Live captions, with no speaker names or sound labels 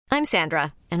I'm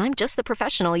Sandra, and I'm just the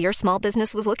professional your small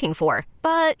business was looking for.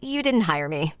 But you didn't hire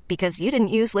me because you didn't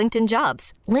use LinkedIn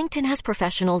Jobs. LinkedIn has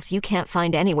professionals you can't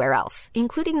find anywhere else,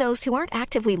 including those who aren't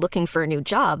actively looking for a new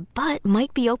job, but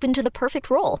might be open to the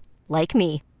perfect role, like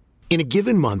me. In a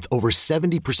given month, over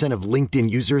 70% of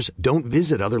LinkedIn users don't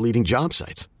visit other leading job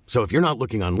sites. So if you're not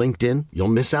looking on LinkedIn, you'll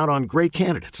miss out on great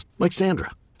candidates like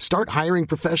Sandra. Start hiring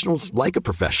professionals like a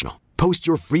professional. Post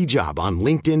your free job on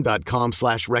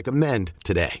linkedin.com/recommend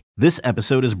today. This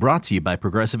episode is brought to you by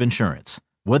Progressive Insurance.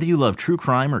 Whether you love true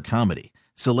crime or comedy,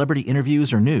 celebrity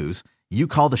interviews or news, you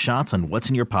call the shots on what's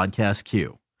in your podcast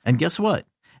queue. And guess what?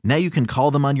 Now you can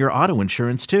call them on your auto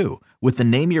insurance too with the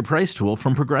Name Your Price tool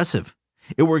from Progressive.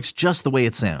 It works just the way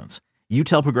it sounds. You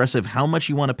tell Progressive how much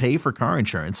you want to pay for car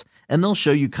insurance, and they'll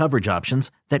show you coverage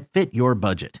options that fit your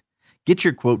budget. Get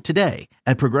your quote today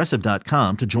at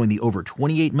Progressive.com to join the over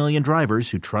 28 million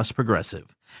drivers who trust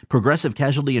Progressive. Progressive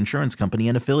Casualty Insurance Company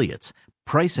and Affiliates.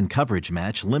 Price and coverage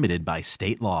match limited by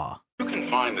state law. You can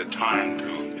find the time to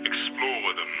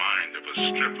explore the mind of a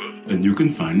stripper. And you can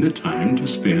find the time to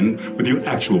spend with your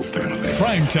actual family.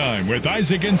 Prime Time with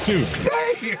Isaac and Suk.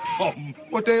 Damn!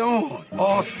 What they on?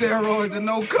 All steroids and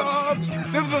no carbs?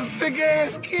 Them some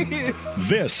thick-ass kids.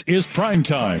 This is Prime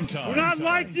Time. We're not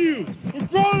like you. We're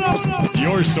grown-ups.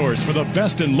 Your source for the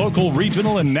best in local,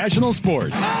 regional, and national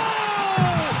sports.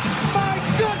 Oh,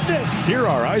 my goodness. Here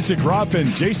are Isaac Ropp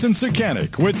and Jason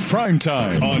Sakanik with Prime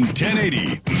Time on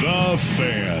 1080 The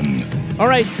Fan. All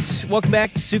right, welcome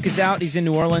back. Suk is out. He's in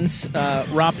New Orleans.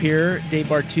 Ropp here. Dave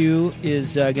Bartu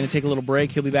is going to take a little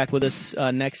break. He'll be back with us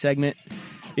next segment.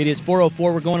 It is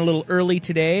 4:04. We're going a little early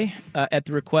today at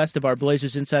the request of our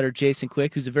Blazers insider, Jason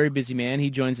Quick, who's a very busy man. He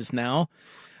joins us now.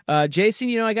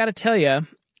 Jason, I got to tell you,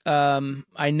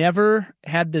 I never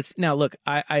had this. Now, look,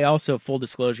 I also, full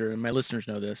disclosure, and my listeners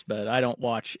know this, but I don't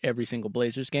watch every single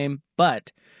Blazers game.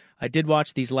 But I did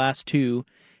watch these last two,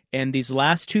 and these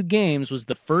last two games was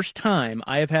the first time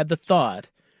I have had the thought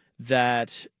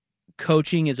that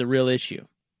coaching is a real issue.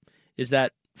 Is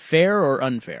that fair or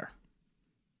unfair?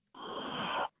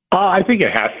 I think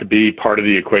it has to be part of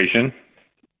the equation.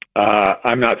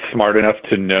 I'm not smart enough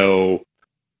to know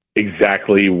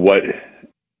exactly what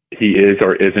he is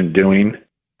or isn't doing.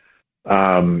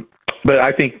 But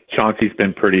I think Chauncey's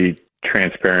been pretty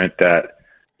transparent that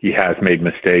he has made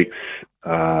mistakes.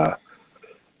 But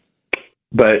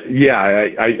yeah,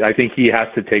 I think he has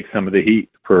to take some of the heat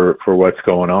for what's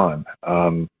going on.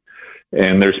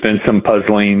 And there's been some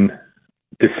puzzling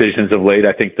decisions of late.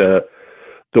 I think the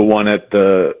one at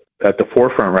the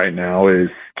forefront right now is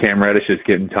Cam Reddish is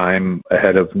getting time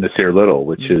ahead of Nasir Little,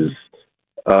 which is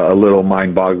a little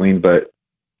mind-boggling. But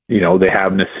they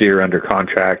have Nasir under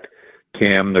contract.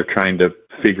 Cam, they're trying to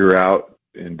figure out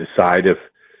and decide if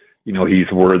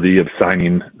he's worthy of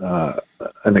signing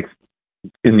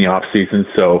in the off season.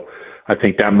 So I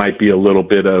think that might be a little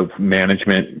bit of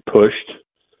management pushed.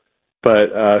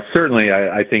 But certainly,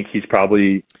 I think he's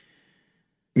probably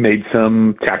made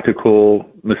some tactical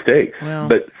mistakes. Well,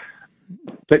 but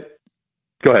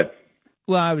go ahead.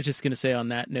 Well, I was just going to say on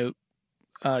that note,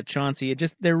 Chauncey,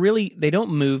 they don't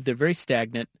move. They're very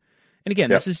stagnant. And again,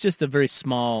 This is just a very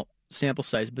small sample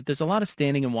size, but there's a lot of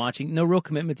standing and watching, no real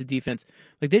commitment to defense.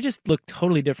 Like, they just look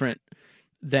totally different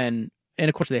than, and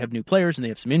of course they have new players and they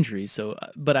have some injuries. So,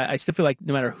 but I still feel like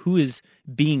no matter who is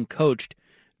being coached,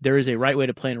 there is a right way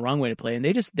to play and a wrong way to play. And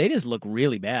they just look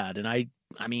really bad. And I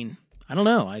mean, I don't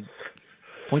know. I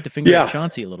point the finger at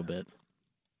Chauncey a little bit.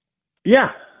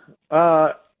 Yeah.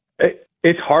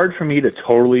 It's hard for me to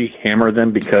totally hammer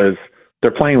them because they're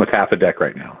playing with half a deck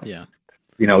right now. Yeah.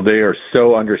 They are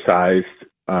so undersized,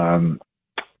 and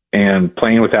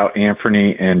playing without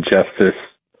Anthony and Justice,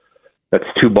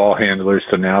 that's two ball handlers.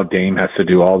 So now Dame has to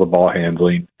do all the ball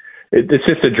handling. It's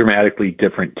just a dramatically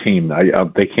different team.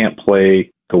 They can't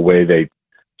play the way they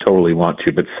totally want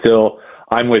to, but still,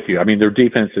 I'm with you. I mean, their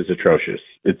defense is atrocious.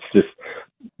 It's just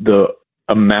the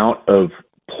amount of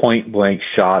point-blank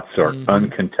shots or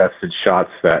uncontested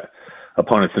shots that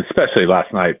opponents, especially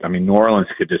last night, I mean, New Orleans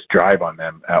could just drive on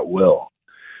them at will.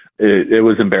 It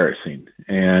was embarrassing.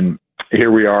 And here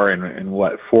we are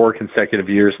in 4 consecutive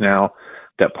years now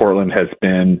that Portland has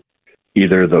been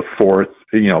either the fourth,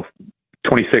 26th,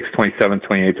 27th,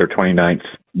 28th, or 29th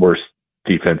worst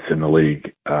defense in the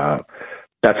league.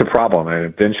 That's a problem. And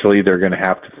eventually they're going to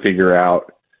have to figure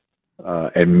out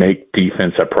and make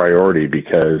defense a priority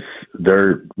because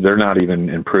they're not even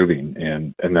improving.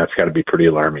 And that's got to be pretty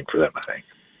alarming for them, I think.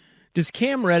 Does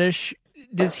Cam Reddish,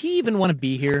 does he even want to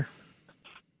be here?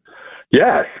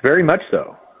 Yes, very much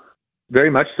so. Very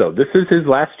much so. This is his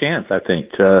last chance, I think,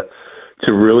 to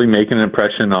to really make an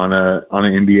impression on an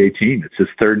NBA team. It's his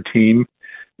third team,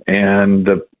 and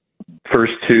the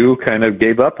first two kind of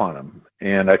gave up on him.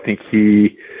 And I think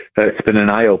it's been an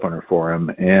eye opener for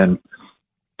him. And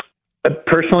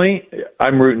personally,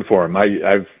 I'm rooting for him.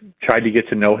 I've tried to get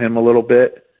to know him a little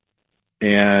bit,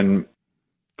 and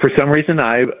for some reason,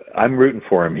 I'm rooting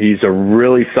for him. He's a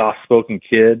really soft-spoken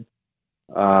kid,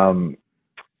 and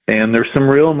there's some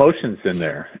real emotions in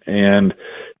there. And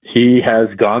he has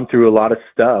gone through a lot of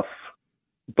stuff,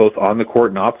 both on the court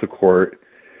and off the court,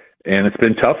 and it's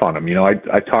been tough on him. You know,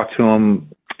 I talked to him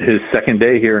his second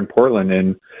day here in Portland,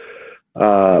 and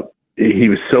he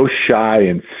was so shy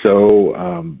and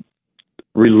so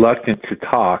reluctant to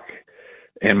talk,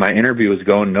 and my interview was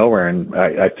going nowhere. And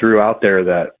I threw out there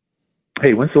that,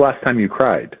 hey, when's the last time you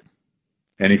cried?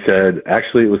 And he said,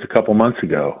 actually, it was a couple months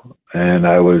ago, and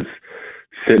I was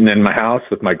sitting in my house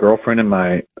with my girlfriend and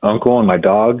my uncle and my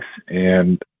dogs,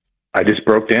 and I just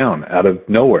broke down out of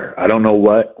nowhere. I don't know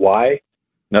why.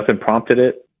 Nothing prompted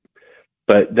it.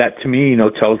 But that, to me, you know,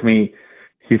 tells me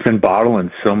he's been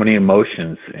bottling so many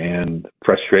emotions and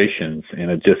frustrations,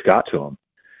 and it just got to him.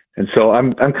 And so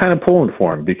I'm kind of pulling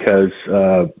for him, because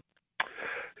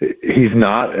he's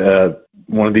not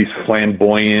one of these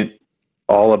flamboyant,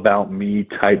 all about me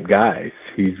type guys.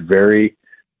 He's very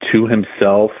to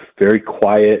himself, very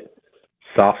quiet,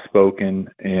 soft-spoken,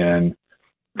 and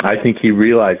I think he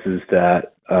realizes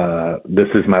that this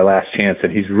is my last chance,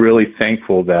 and he's really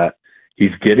thankful that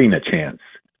he's getting a chance.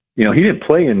 You know, he didn't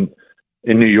play in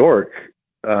New York.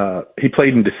 He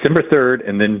played in December 3rd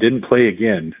and then didn't play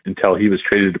again until he was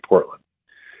traded to Portland.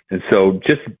 And so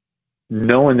just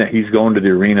knowing that he's going to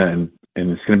the arena and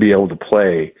is going to be able to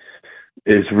play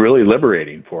is really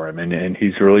liberating for him, and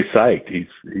he's really psyched.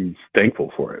 He's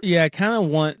thankful for it. Yeah, I kind of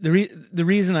want the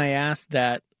reason I asked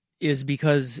that is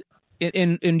because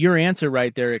in your answer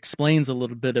right there explains a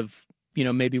little bit of, you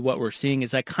know, maybe what we're seeing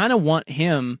is I kind of want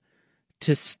him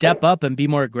to step up and be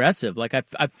more aggressive. Like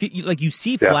I feel like you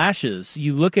see flashes,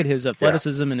 you look at his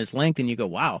athleticism and his length, and you go,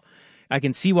 wow, I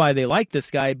can see why they like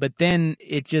this guy. But then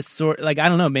it just sort of, like, I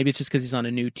don't know, maybe it's just because he's on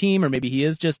a new team, or maybe he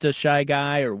is just a shy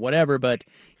guy or whatever, but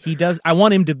I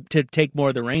want him to take more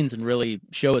of the reins and really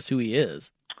show us who he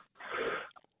is.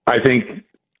 I think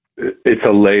it's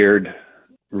a layered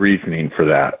reasoning for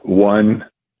that. One,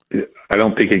 I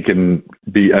don't think it can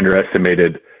be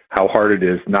underestimated how hard it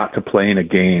is not to play in a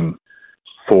game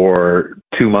for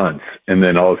 2 months and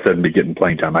then all of a sudden be getting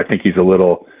playing time. I think he's a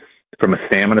little, from a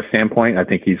stamina standpoint, I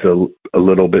think he's a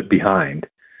little bit behind.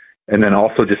 And then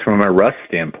also just from a rust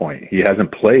standpoint, he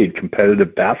hasn't played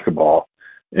competitive basketball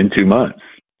in 2 months.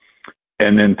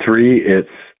 And then 3, it's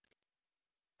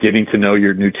getting to know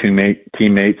your new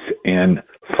teammates and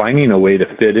finding a way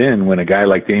to fit in when a guy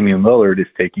like Damian Lillard is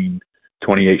taking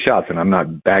 28 shots. And I'm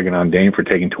not bagging on Dame for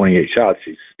taking 28 shots.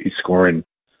 He's scoring,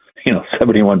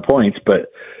 71 points,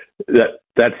 but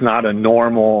that's not a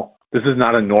normal. This is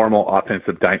not a normal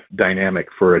offensive dynamic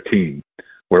for a team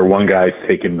where one guy's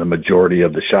taking the majority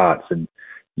of the shots, and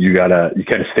you kind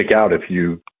of stick out if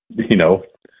you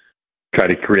try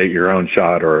to create your own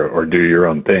shot or do your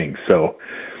own thing. So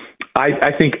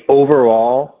I think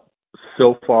overall,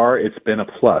 so far, it's been a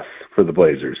plus for the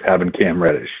Blazers having Cam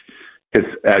Reddish, because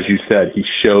as you said, he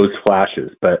shows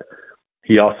flashes, but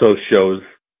he also shows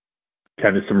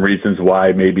kind of some reasons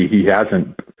why maybe he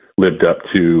hasn't lived up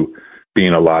to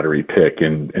being a lottery pick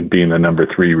and being the number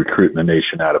 3 recruit in the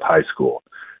nation out of high school.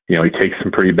 He takes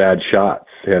some pretty bad shots.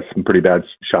 He has some pretty bad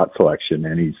shot selection,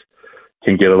 and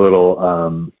can get a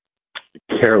little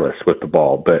careless with the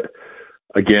ball. But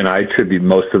again, I attribute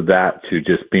most of that to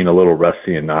just being a little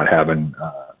rusty and not having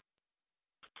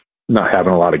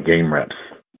a lot of game reps.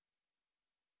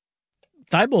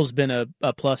 Thybulle's been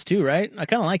a plus too, right? I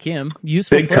kind of like him.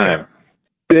 Useful Big player.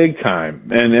 Big time.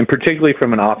 And particularly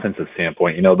from an offensive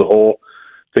standpoint, the whole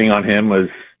thing on him was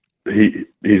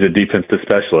he's a defensive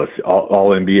specialist,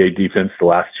 all NBA defense the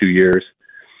last 2 years.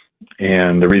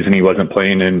 And the reason he wasn't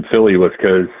playing in Philly was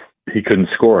because he couldn't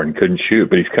score and couldn't shoot.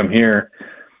 But he's come here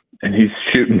and he's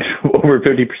shooting over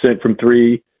 50% from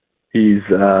 3. He's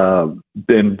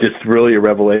been just really a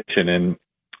revelation.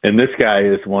 And this guy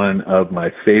is one of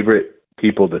my favorite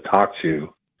people to talk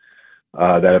to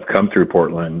that have come through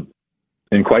Portland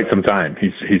in quite some time.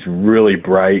 He's really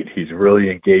bright. He's really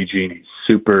engaging. He's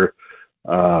super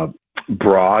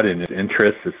broad in his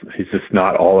interests. He's just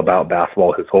not all about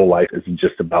basketball. His whole life isn't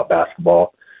just about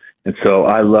basketball. And so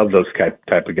I love those type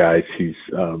of guys. He's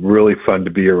really fun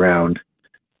to be around.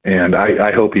 And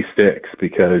I hope he sticks,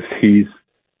 because he's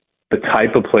the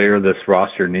type of player this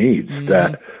roster needs. Mm-hmm.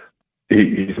 That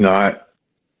he's not,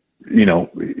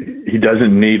 he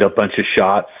doesn't need a bunch of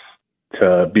shots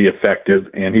to be effective,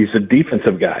 and he's a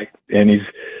defensive guy, and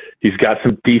he's got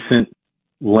some decent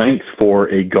length for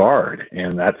a guard,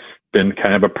 and that's been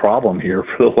kind of a problem here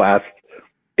for the last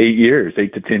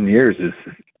 8 to 10 years, is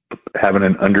having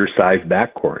an undersized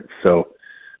backcourt. So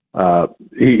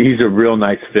he's a real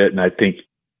nice fit, and I think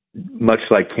much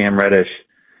like Cam Reddish,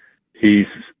 he's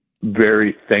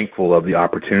very thankful of the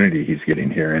opportunity he's getting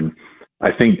here. And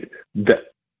I think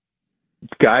that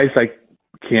guys like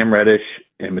Cam Reddish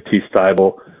and Matisse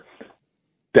Thybulle,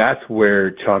 that's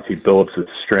where Chauncey Billups'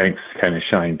 strengths kind of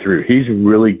shine through. He's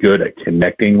really good at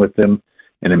connecting with them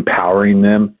and empowering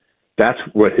them. That's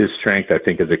what his strength, I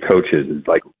think, as a coach is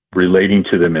like relating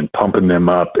to them and pumping them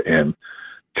up and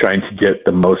trying to get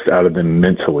the most out of them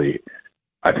mentally.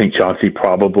 I think Chauncey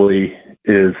probably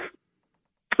is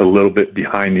a little bit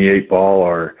behind the eight ball,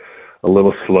 or a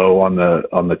little slow on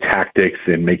the tactics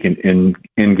and making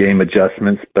in-game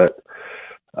adjustments. But,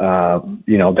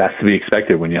 that's to be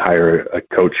expected when you hire a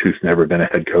coach who's never been a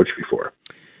head coach before.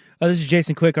 This is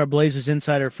Jason Quick, our Blazers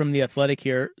insider from The Athletic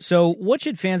here. So what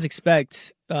should fans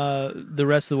expect the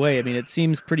rest of the way? I mean, it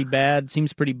seems pretty bad,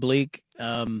 seems pretty bleak.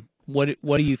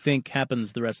 What do you think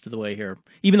happens the rest of the way here,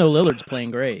 even though Lillard's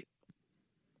playing great?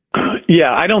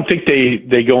 Yeah, I don't think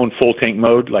they go in full tank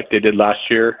mode like they did last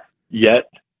year yet.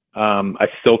 I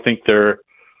still think they're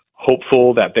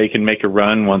hopeful that they can make a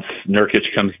run once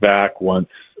Nurkic comes back, once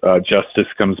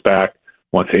Justice comes back,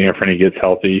 once Anthony gets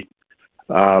healthy.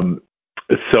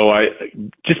 So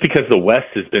just because the West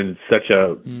has been such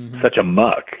a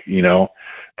muck,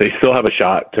 they still have a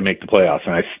shot to make the playoffs,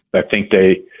 and I think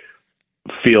they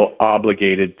feel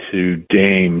obligated to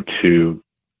Dame to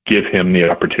give him the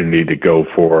opportunity to go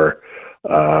for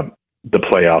the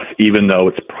playoffs, even though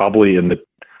it's probably in the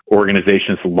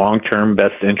organization's long-term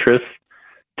best interest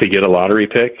to get a lottery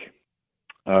pick.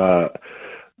 They're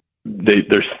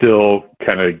still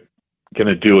kind of going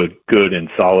to do a good and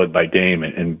solid by Dame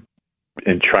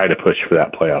and try to push for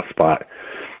that playoff spot.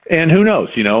 And who knows,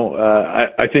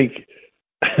 I think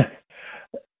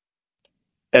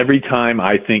every time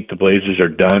I think the Blazers are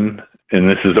done, and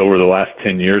this is over the last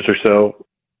 10 years or so,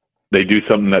 they do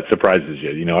something that surprises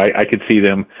you. I could see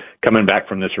them coming back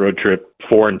from this road trip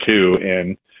 4-2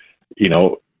 and,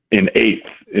 in 8th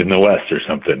in the West or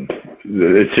something.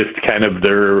 It's just kind of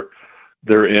their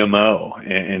MO,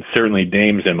 and certainly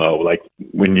Dame's MO. Like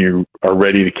when you are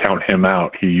ready to count him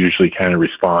out, he usually kind of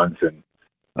responds and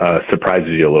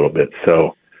surprises you a little bit.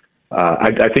 So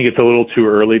I think it's a little too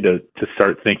early to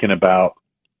start thinking about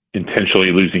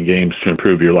intentionally losing games to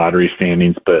improve your lottery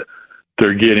standings, but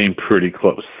they're getting pretty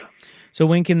close. So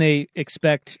when can they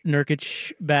expect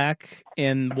Nurkic back,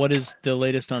 and what is the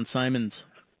latest on Simons?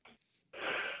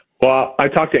 Well, I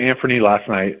talked to Anthony last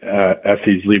night as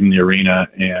he's leaving the arena,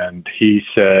 and he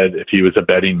said if he was a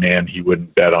betting man, he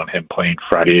wouldn't bet on him playing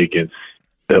Friday against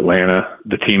Atlanta.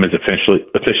 The team has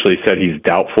officially said he's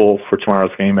doubtful for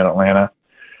tomorrow's game at Atlanta.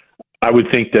 I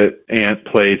would think that Ant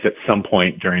plays at some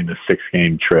point during the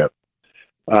 6-game trip.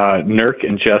 Nurk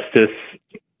and Justice,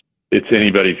 it's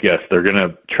anybody's guess. They're going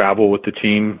to travel with the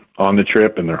team on the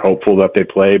trip, and they're hopeful that they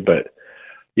play. But,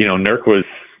 Nurk was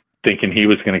thinking he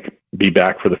was going to be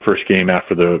back for the first game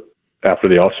after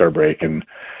the All-Star break, and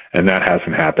that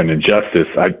hasn't happened. And Justice,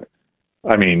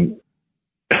 I mean,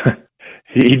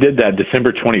 he did that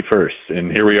December 21st,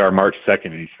 and here we are March 2nd,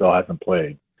 and he still hasn't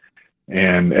played.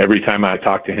 And every time I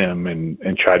talk to him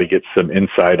and try to get some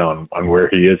insight on where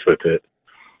he is with it,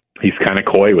 he's kind of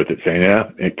coy with it, saying,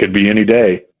 yeah, it could be any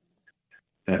day.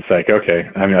 And it's like, okay.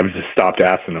 I mean, I've just stopped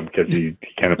asking him because he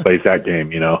kind of plays that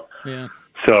game, Yeah.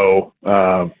 So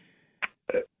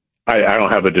I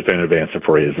don't have a definitive answer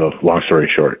for you, so long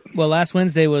story short. Well, last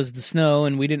Wednesday was the snow,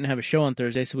 and we didn't have a show on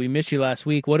Thursday, so we missed you last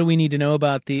week. What do we need to know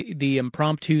about the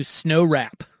impromptu snow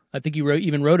rap? I think you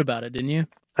even wrote about it, didn't you?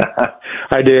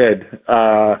 I did.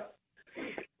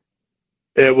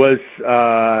 It was,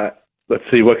 let's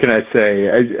see, what can I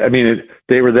say? I mean,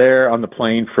 they were there on the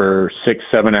plane for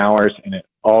 6-7 hours, and it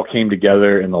all came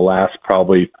together in the last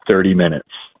probably 30 minutes.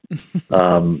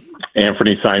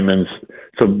 Anthony Simons.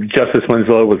 So Justice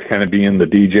Winslow was kind of being the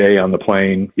DJ on the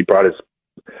plane. He brought his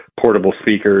portable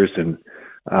speakers, and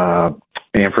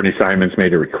Anthony Simons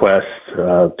made a request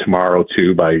tomorrow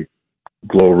too by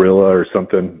Glorilla or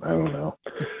something. I don't know.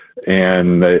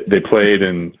 And they played,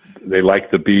 and they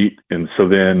liked the beat. And so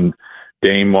then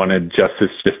Dame wanted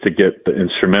Justice just to get the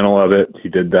instrumental of it. He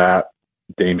did that.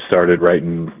 Dame started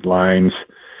writing lines.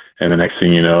 And the next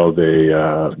thing you know, they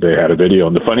had a video.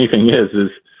 And the funny thing is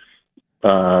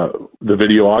the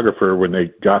videographer, when they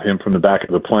got him from the back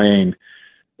of the plane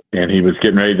and he was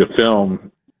getting ready to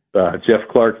film, Jeff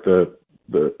Clark, the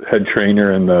the head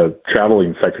trainer and the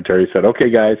traveling secretary said, "Okay,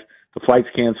 guys, the flight's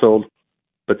canceled,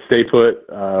 but stay put.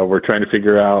 We're trying to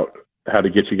figure out how to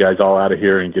get you guys all out of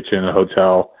here and get you in a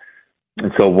hotel."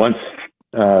 And so once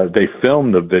they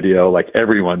filmed the video, like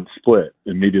everyone split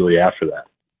immediately after that.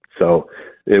 So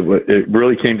it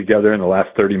really came together in the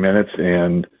last 30 minutes,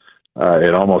 and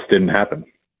it almost didn't happen.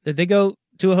 Did they go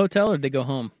to a hotel or did they go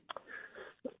home?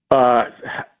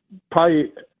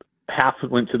 Probably half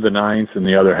went to the Nines, and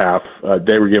the other half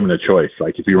they were given a choice.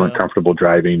 Like if you weren't comfortable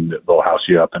driving, they'll house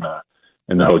you up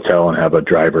in the hotel and have a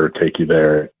driver take you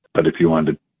there. But if you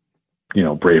wanted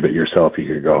to, brave it yourself, you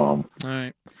could go home.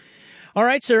 All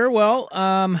right, sir. Well,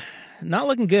 not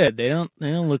looking good. They don't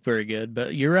look very good.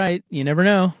 But you're right. You never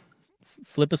know.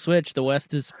 Flip a switch. The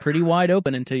West is pretty wide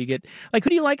open until you get who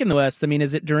do you like in the West? I mean,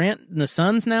 is it Durant and the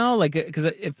Suns now? Because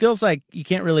it feels like you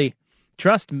can't really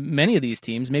trust many of these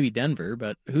teams. Maybe Denver,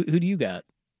 but who do you got?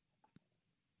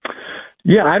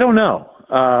 Yeah, I don't know.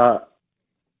 I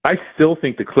still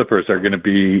think the Clippers are going to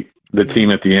be the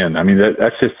team at the end. I mean,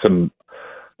 that's some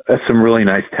really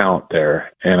nice talent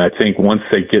there. And I think once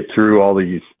they get through all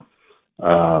these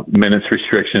minutes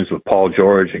restrictions with Paul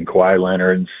George and Kawhi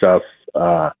Leonard and stuff,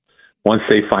 once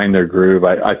they find their groove,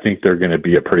 I think they're going to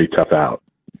be a pretty tough out.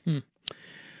 All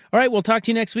right, we'll talk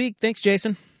to you next week. Thanks,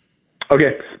 Jason.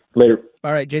 Okay, later.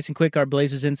 All right, Jason Quick, our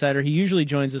Blazers insider. He usually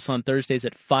joins us on Thursdays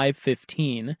at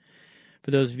 5:15,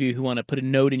 for those of you who want to put a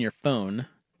note in your phone.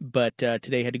 But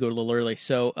today he had to go a little early.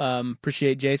 So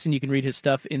appreciate Jason. You can read his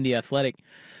stuff in The Athletic.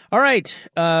 All right,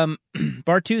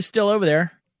 Bartu's still over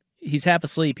there. He's half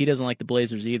asleep. He doesn't like the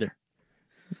Blazers either.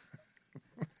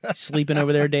 Sleeping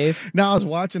over there, Dave? No, I was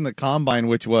watching the Combine,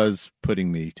 which was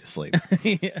putting me to sleep.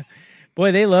 Yeah.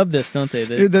 Boy, they love this, don't they?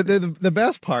 The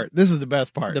best part. This is the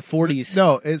best part. The 40s.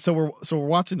 No, so we're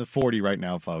watching the 40 right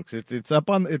now, folks. It's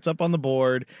up on the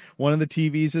board. One of the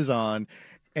TVs is on,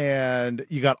 and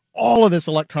you got all of this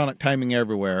electronic timing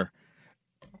everywhere.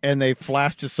 And they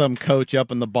flash to some coach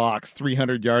up in the box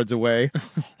 300 yards away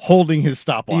holding his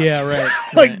stopwatch. Yeah, right.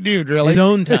 Like, dude, really? His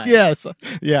own time. Yes.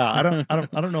 Yeah, I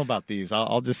don't know about these.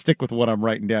 I'll just stick with what I'm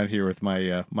writing down here with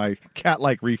my my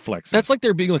cat-like reflexes. That's like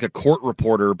they're being like a court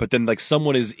reporter, but then like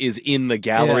someone is in the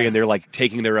gallery and they're like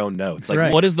taking their own notes.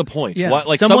 Like, what is the point? Yeah. What,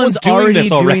 like someone's doing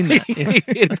this already.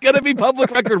 It's going to be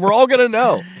public record. We're all going to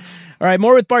know. All right,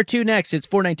 more with Part 2 next. It's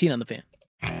 4:19 on The Fan.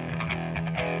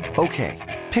 Okay,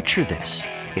 picture this.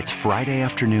 It's Friday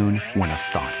afternoon when a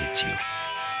thought hits you.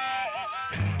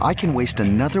 I can waste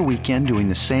another weekend doing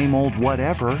the same old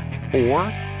whatever, or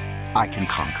I can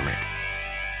conquer it.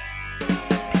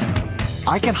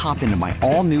 I can hop into my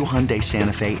all-new Hyundai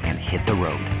Santa Fe and hit the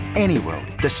road. Any road.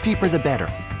 The steeper, the better.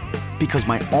 Because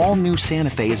my all-new Santa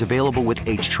Fe is available with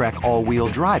H-Track all-wheel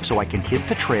drive, so I can hit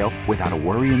the trail without a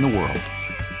worry in the world.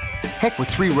 Heck, with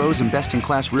 3 rows and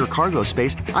best-in-class rear cargo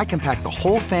space, I can pack the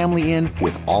whole family in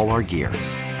with all our gear.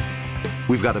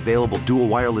 We've got available dual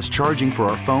wireless charging for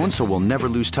our phones, so we'll never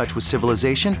lose touch with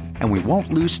civilization, and we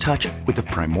won't lose touch with the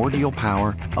primordial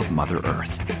power of Mother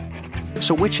Earth.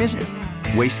 So which is it?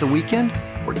 Waste the weekend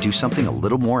or do something a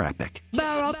little more epic?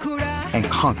 And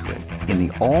conquer it in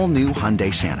the all-new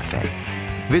Hyundai Santa Fe.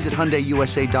 Visit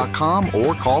HyundaiUSA.com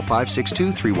or call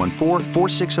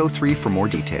 562-314-4603 for more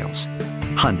details.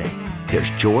 Hyundai, there's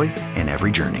joy in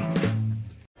every journey.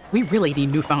 We really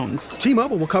need new phones.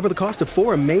 T-Mobile will cover the cost of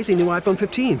 4 amazing new iPhone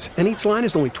 15s, and each line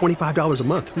is only $25 a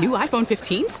month. New iPhone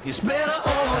 15s? It's better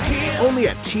over here. Only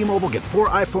at T-Mobile, get 4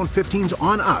 iPhone 15s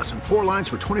on us and 4 lines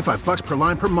for $25 per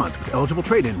line per month with eligible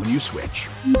trade-in when you switch.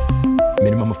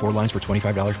 Minimum of 4 lines for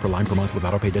 $25 per line per month with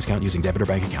autopay discount using debit or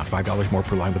bank account. $5 more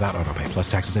per line without autopay, plus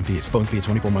taxes and fees. Phone fee at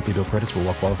 24 monthly bill credits for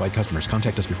well-qualified customers.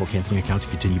 Contact us before canceling account to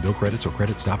continue bill credits or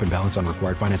credit stop and balance on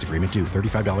required finance agreement due.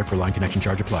 $35 per line connection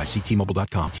charge applies. See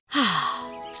T-Mobile.com.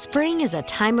 Spring is a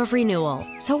time of renewal,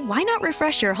 so why not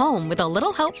refresh your home with a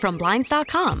little help from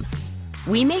Blinds.com?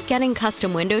 We make getting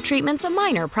custom window treatments a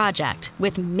minor project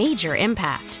with major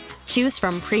impact. Choose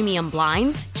from premium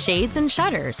blinds, shades, and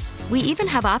shutters. We even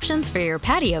have options for your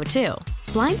patio, too.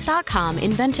 Blinds.com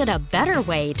invented a better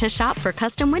way to shop for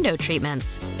custom window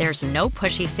treatments. There's no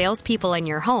pushy salespeople in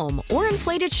your home or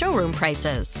inflated showroom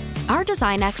prices. Our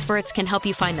design experts can help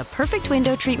you find the perfect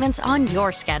window treatments on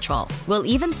your schedule. We'll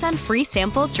even send free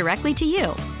samples directly to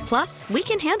you. Plus, we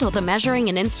can handle the measuring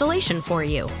and installation for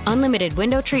you. Unlimited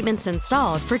window treatments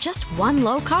installed for just one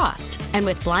low cost. And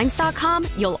with Blinds.com,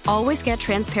 you'll always get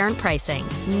transparent pricing.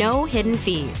 No hidden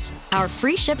fees. Our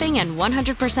free shipping and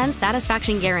 100%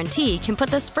 satisfaction guarantee can put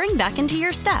the spring back into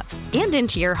your step and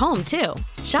into your home, too.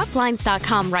 Shop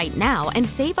Blinds.com right now and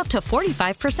save up to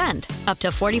 45%. Up to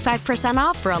 45%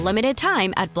 off for a limited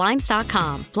time at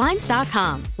Blinds.com.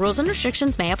 Blinds.com. Rules and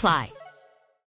restrictions may apply.